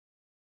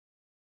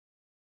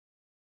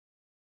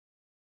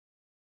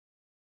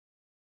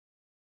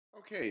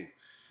Okay,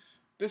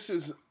 this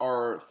is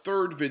our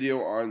third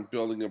video on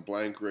building a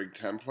blank rig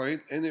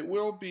template, and it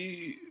will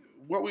be,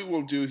 what we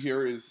will do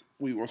here is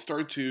we will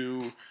start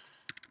to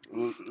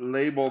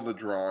label the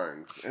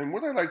drawings. And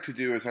what I like to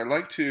do is I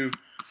like to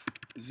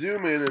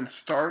zoom in and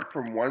start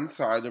from one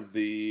side of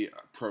the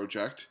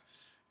project.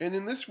 And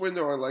in this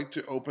window, I like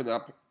to open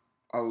up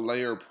a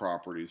layer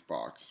properties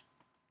box.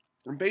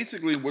 And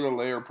basically what a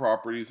layer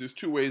properties, there's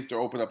two ways to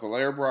open up the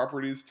layer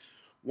properties.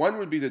 One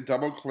would be to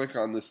double click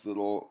on this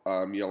little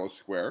yellow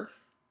square.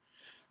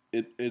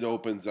 It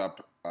opens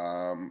up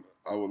a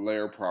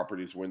layer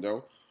properties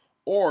window.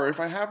 Or if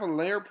I have a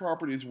layer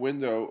properties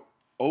window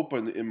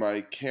open in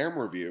my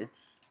camera view,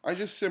 I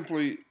just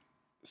simply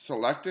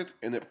select it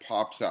and it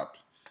pops up.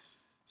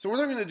 So what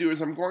I'm going to do is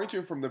I'm going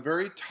to, from the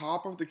very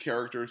top of the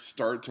character,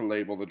 start to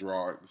label the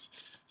drawings.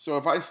 So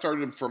if I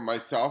started from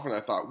myself and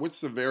I thought,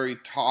 what's the very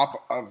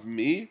top of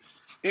me?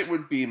 It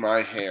would be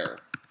my hair.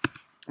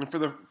 And for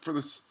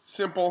the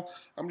simple,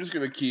 I'm just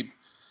going to keep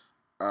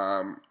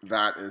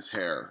that as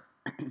hair.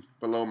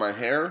 Below my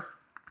hair,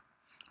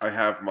 I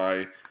have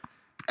my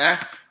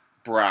F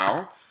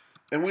brow,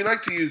 and we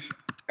like to use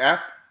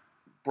F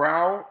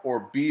brow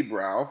or B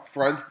brow,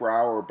 front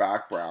brow or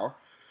back brow,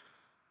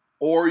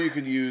 or you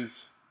could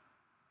use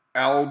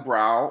L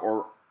brow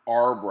or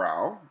R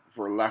brow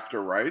for left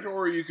or right,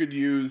 or you could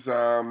use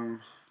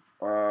one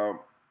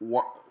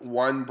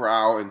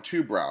brow and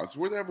two brows,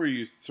 whatever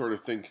you sort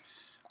of think,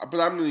 but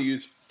I'm going to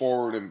use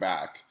forward and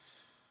back.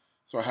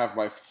 So I have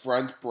my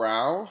front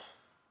brow,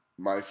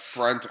 my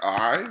front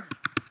eye,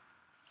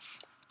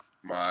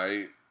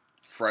 my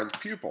front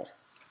pupil.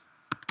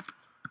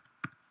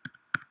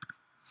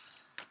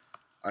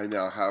 I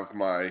now have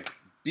my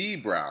B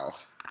brow,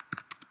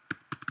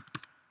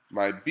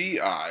 my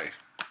B eye,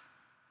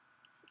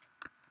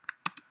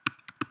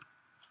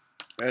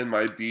 and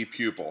my B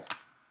pupil.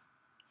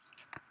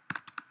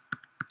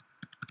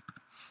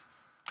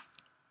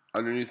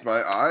 Underneath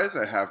my eyes,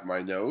 I have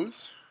my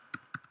nose,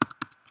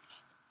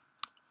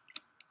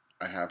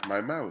 I have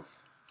my mouth,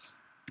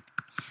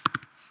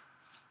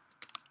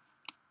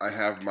 I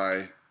have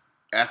my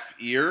F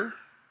ear,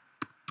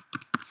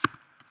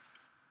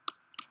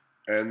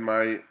 and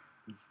my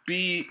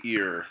B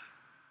ear.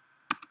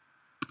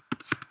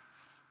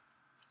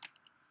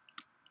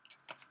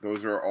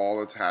 Those are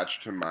all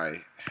attached to my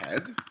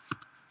head,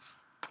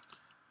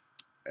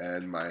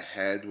 and my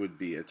head would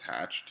be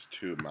attached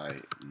to my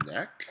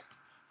neck,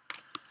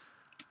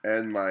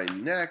 and my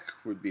neck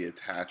would be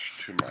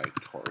attached to my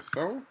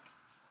torso,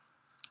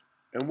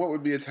 and what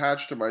would be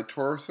attached to my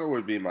torso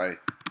would be my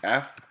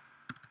F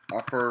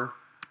upper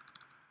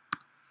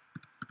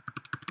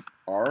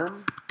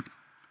arm,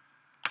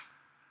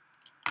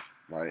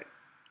 my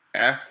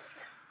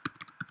F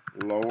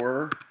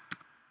lower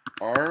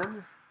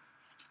arm,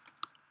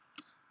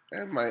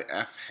 and my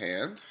F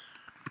hand.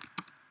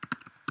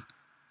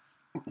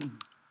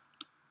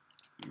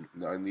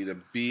 Now I need a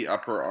B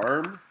upper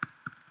arm,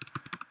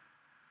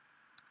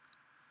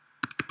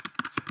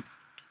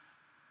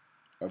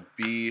 a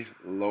B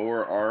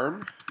lower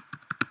arm,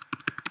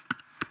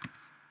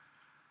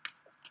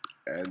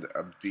 and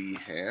a B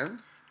hand.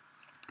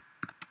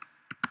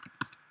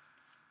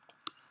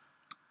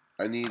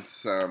 I need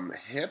some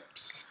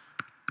hips.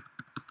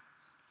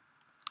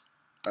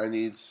 I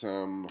need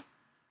some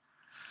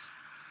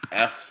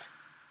F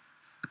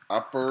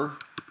upper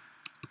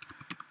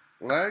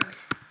legs,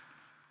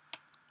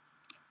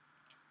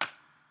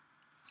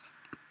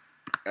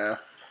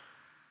 F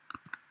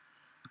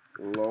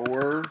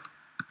lower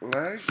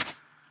leg,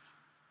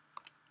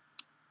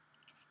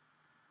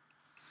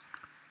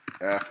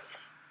 F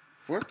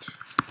foot,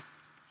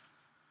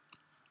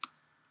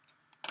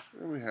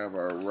 and we have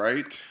our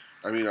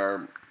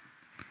our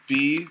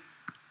B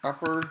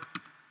upper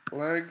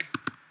leg,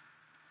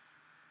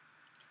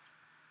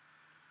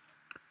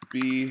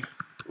 B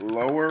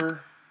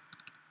lower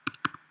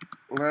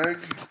leg,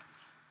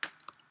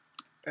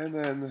 and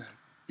then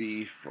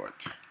B foot.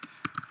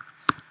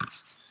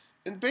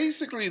 And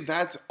basically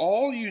that's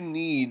all you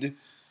need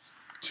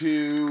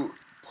to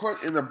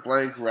put in a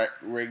blank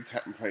rig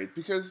template,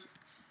 because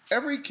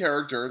every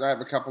character, and I have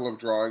a couple of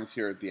drawings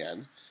here at the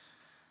end,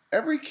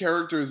 every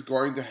character is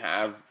going to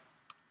have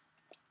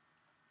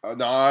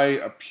an eye,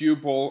 a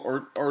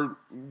pupil, or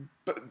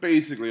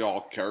basically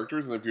all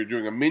characters. And if you're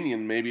doing a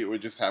minion, maybe it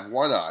would just have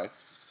one eye.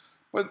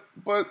 But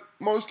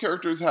most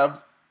characters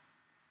have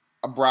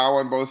a brow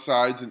on both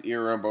sides, an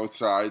ear on both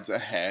sides, a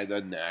head,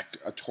 a neck,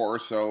 a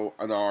torso,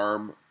 an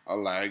arm, a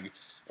leg.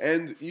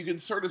 And you can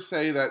sort of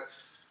say that,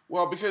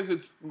 well, because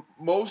it's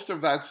most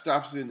of that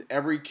stuff's in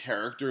every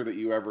character that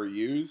you ever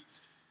use.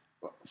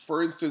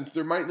 For instance,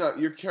 there might not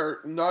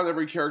not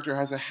every character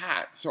has a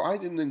hat, so I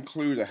didn't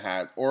include a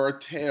hat, or a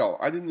tail.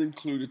 I didn't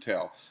include a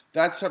tail.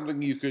 That's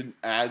something you could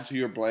add to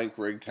your blank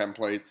rig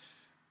template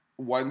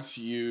once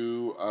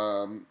you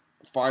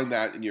find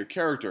that in your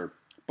character.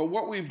 But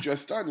what we've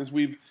just done is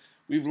we've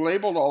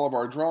labeled all of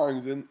our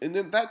drawings, and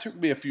then that took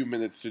me a few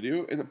minutes to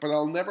do, but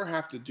I'll never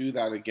have to do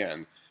that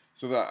again.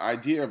 So the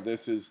idea of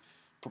this is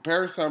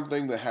prepare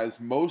something that has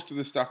most of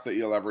the stuff that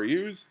you'll ever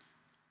use,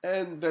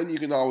 and then you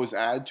can always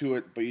add to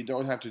it, but you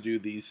don't have to do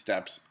these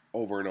steps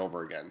over and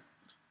over again.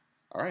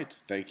 All right,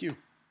 thank you.